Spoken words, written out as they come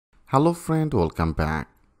Hello friend, welcome back.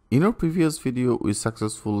 In our previous video, we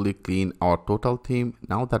successfully cleaned our total theme.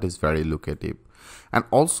 Now that is very lucrative. And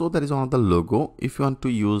also there is another logo. If you want to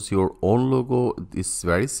use your own logo, it's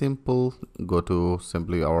very simple. Go to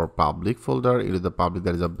simply our public folder. Into the public,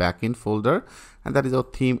 there is a backend folder, and that is our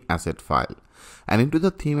theme asset file. And into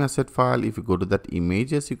the theme asset file, if you go to that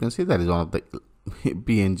images, you can see that is one of the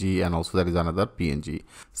PNG, and also there is another PNG.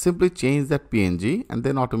 Simply change that PNG and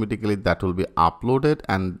then automatically that will be uploaded,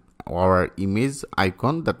 and our image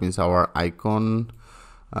icon, that means our icon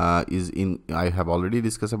is in, I have already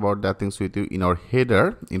discussed about that things with you. In our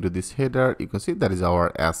header, into this header, you can see that is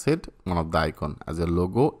our asset, one of the icon as a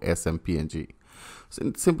logo SMPNG.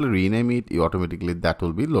 So simply rename it, you automatically that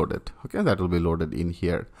will be loaded. Okay, that will be loaded in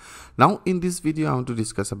here. Now in this video I want to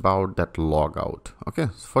discuss about that logout. Okay,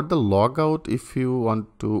 for the logout, if you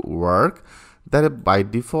want to work, that by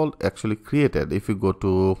default actually created. If you go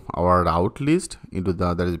to our route list, into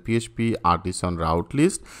the there is a PHP artisan route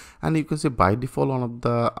list, and you can see by default one of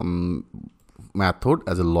the method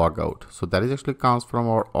as a logout. So that is actually comes from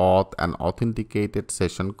our auth and authenticated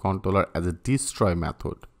session controller as a destroy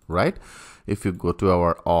method, right? If you go to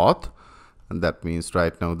our auth, and that means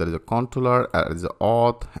right now there is a controller, there is a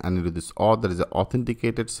auth, and into this auth there is an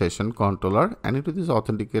authenticated session controller, and into this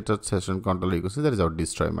authenticated session controller you can see there is our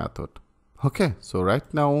destroy method. Okay, so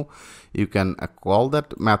right now you can call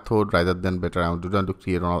that method rather than better I want to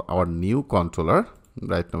create our new controller.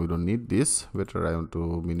 Right now we don't need this, better I want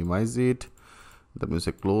to minimize it. That means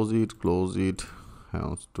I close it, I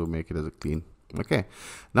want to make it as a clean. Okay,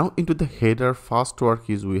 now into the header, first work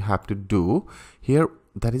is we have to do here,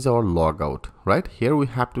 that is our logout, right? Here we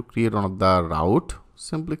have to create one of the route.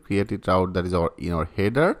 Simply create it route, that is our in our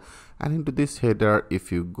header, and into this header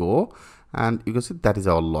if you go, and you can see that is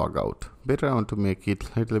our logout. Better I want to make it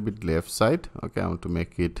a little bit left side. Okay, I want to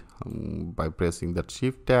make it by pressing that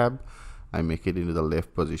shift tab, I make it into the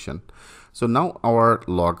left position. So now our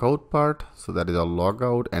logout part, so that is our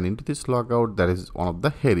logout, and into this logout there is one of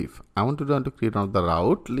the href. I want to create one of the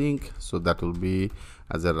route link, so that will be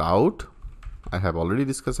as a route. I have already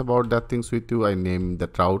discussed about that things with you. I name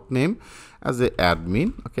that route name as a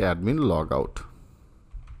admin. Okay, admin logout.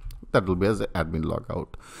 That will be as a admin logout.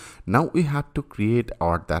 Now we have to create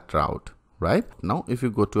our that route, right? Now if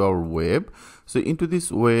you go to our web, so into this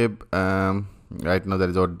web, right now there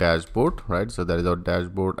is our dashboard, right? So that is our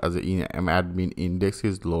dashboard as a admin index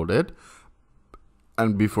is loaded,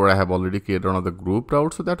 and before I have already created one of the group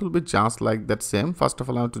route, so that will be just like that same. First of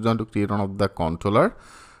all I want to create one of the controller.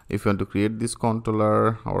 If you want to create this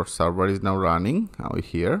controller, our server is now running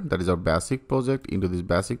here, that is our basic project. Into this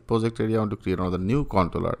basic project area I want to create another new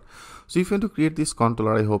controller. So if you want to create this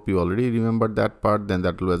controller, I hope you already remember that part, then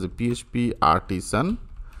that will be as a PHP artisan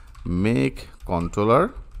make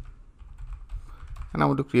controller, and I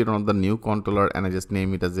want to create another new controller, and I just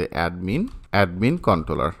name it as a admin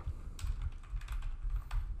controller.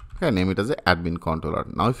 Okay, name it as a admin controller.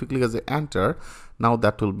 Now if you click as a enter, now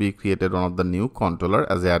that will be created one of the new controller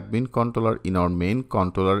as a admin controller in our main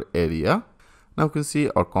controller area. Now you can see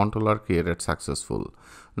our controller created successful.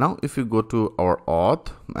 Now if you go to our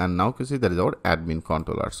auth, and now you can see that is our admin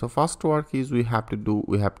controller. So first work is we have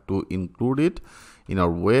to include it in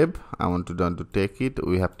our web. I want to take it,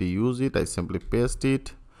 we have to use it. I simply paste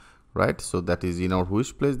it, right? So that is in our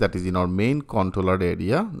which place, that is in our main controller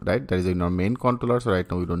area, right? That is in our main controller. So right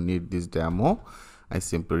now we don't need this demo. I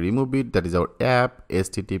simply remove it. That is our app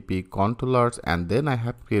http controllers, and then I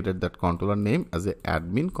have created that controller name as a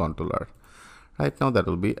admin controller. Right now that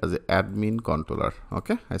will be as a admin controller.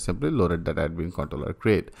 Okay, I simply loaded that admin controller.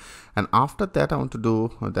 Great. And after that I want to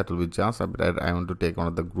do, that will be just I want to take one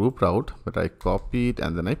of the group route, but I copy it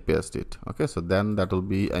and then I paste it. Okay, so then that will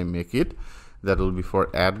be, I make it, that will be for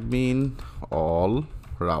admin all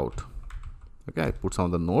route. Okay, I put some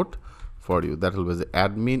of the note for you, that will be the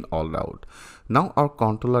admin all route. Now our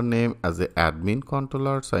controller name as a admin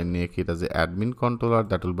controller, so I make it as a admin controller.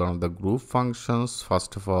 That will be one of the group functions.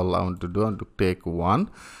 First of all I want to take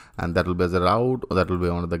one, and that will be as a route, that will be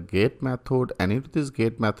one of the get method, and into this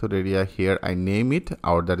get method area here I name it,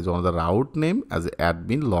 or that is one of the route name as a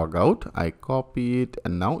admin logout. I copy it,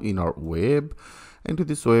 and now in our web, into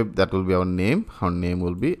this web, that will be our name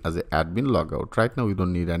will be as a admin logout. Right now we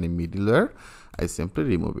don't need any middleware, I simply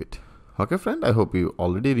remove it. Okay friend, I hope you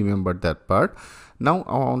already remembered that part. Now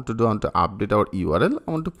I want to update our URL.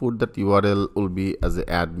 I want to put that URL will be as a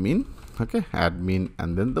admin. Okay, admin,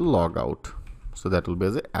 and then the logout. So that will be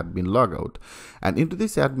as a admin logout, and into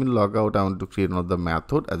this admin logout I want to create another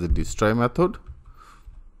method as a destroy method.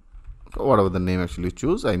 whatever the name actually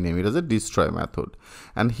choose, I name it as a destroy method.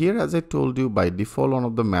 And here, as I told you, by default one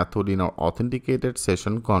of the method in our authenticated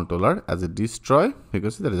session controller as a destroy,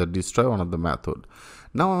 because there is a destroy one of the method.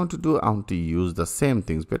 Now I want to use the same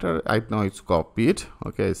things. Better right now it's copy it.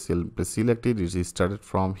 Okay, I simply select it. It is started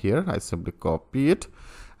from here. I simply copy it.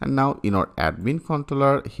 And now in our admin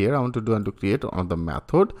controller here, I want to create one of the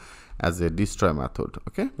method as a destroy method.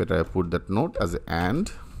 Okay, better I put that note as a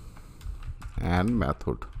and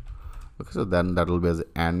method. Okay, so then that will be as an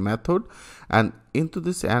and method, and into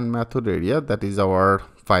this and method area, that is our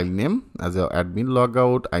file name as our admin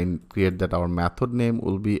logout. I create that our method name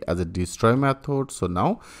will be as a destroy method. So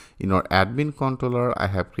now in our admin controller, I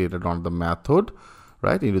have created on the method,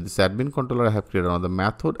 right? Into this admin controller, I have created another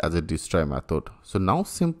method as a destroy method. So now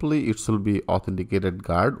simply it will be authenticated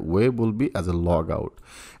guard, web will be as a logout,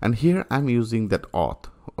 and here I'm using that auth.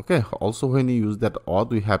 Okay, also when you use that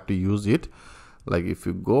auth, we have to use it. Like if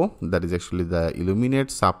you go, that is actually the illuminate,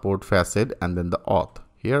 support, facet, and then the auth.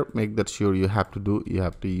 Here make that sure you have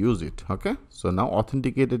to use it. Okay, so now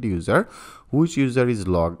authenticated user, which user is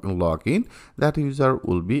login, that user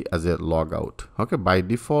will be as a logout. Okay, by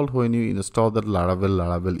default when you install that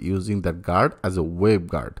Laravel using that guard as a web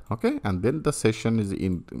guard. Okay, and then the session is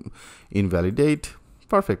invalidate.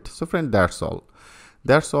 Perfect. So friend, that's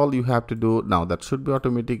all you have to do. Now that should be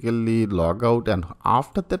automatically log out, and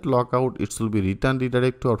after that logout, it will be return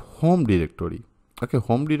redirect to our home directory. Okay,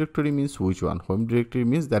 home directory means which one? Home directory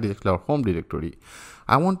means that is actually our home directory.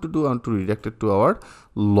 I want to redirect it to our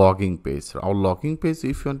logging page. Our logging page,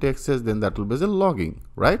 if you want to access, then that will be as a logging,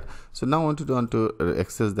 right? So now I want to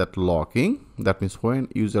access that logging. That means when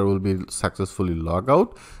user will be successfully log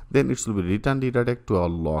out, then it will be return redirect to our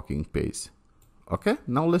logging page. Okay,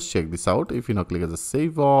 now let's check this out. If you now click as a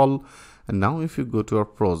save all, and now if you go to our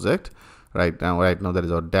project, right now that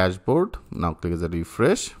is our dashboard. Now click as a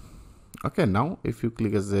refresh. Okay, now if you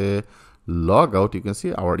click as a logout, you can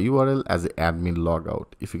see our URL as a admin logout.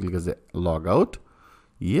 If you click as a logout,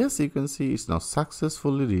 yes, you can see it's now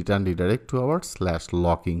successfully returned redirect to our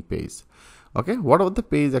 /logging page. Okay, whatever the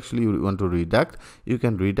page actually you want to redact, you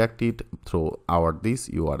can redact it through this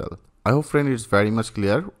URL. I hope friend it's very much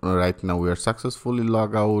clear. Right now we are successfully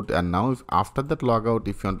log out, and now if after that logout,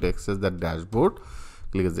 if you want to access that dashboard,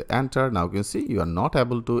 click as the enter. Now you can see you are not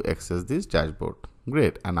able to access this dashboard.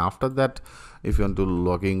 Great. And after that, if you want to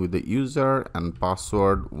log in with the user and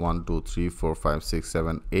password 1 2 3 4 5 6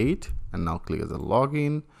 7 8, and now click as a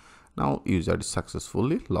login. Now user is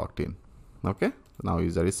successfully logged in. Okay, now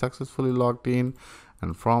user is successfully logged in,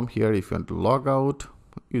 and from here if you want to log out,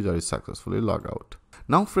 user is successfully logged out.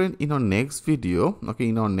 Now friend, in our next video, I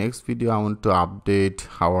want to update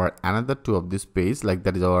our another two of this page, like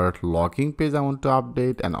that is our logging page I want to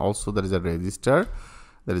update, and also there is a register.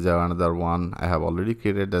 There is another one I have already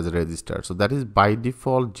created as a register. So that is by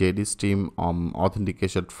default JD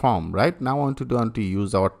authentication form. Right now I want to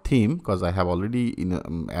use our theme, because I have already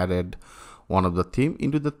added one of the theme.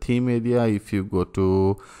 Into the theme area, if you go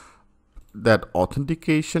to that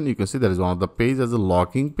authentication, you can see there is one of the page as a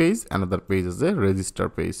logging page, another page as a register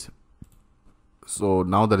page. So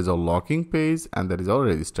now there is our logging page and there is our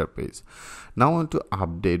register page. Now I want to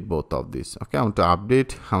update both of these. Okay, I want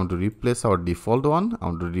to replace our default one. I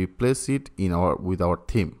want to replace it with our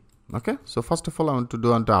theme. Okay, so first of all I want to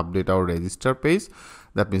update our register page.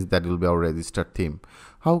 That means that will be our register theme.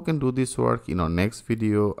 How we can do this work? In our next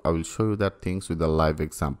video I will show you that things with a live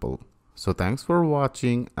example. So thanks for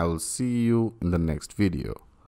watching. I will see you in the next video.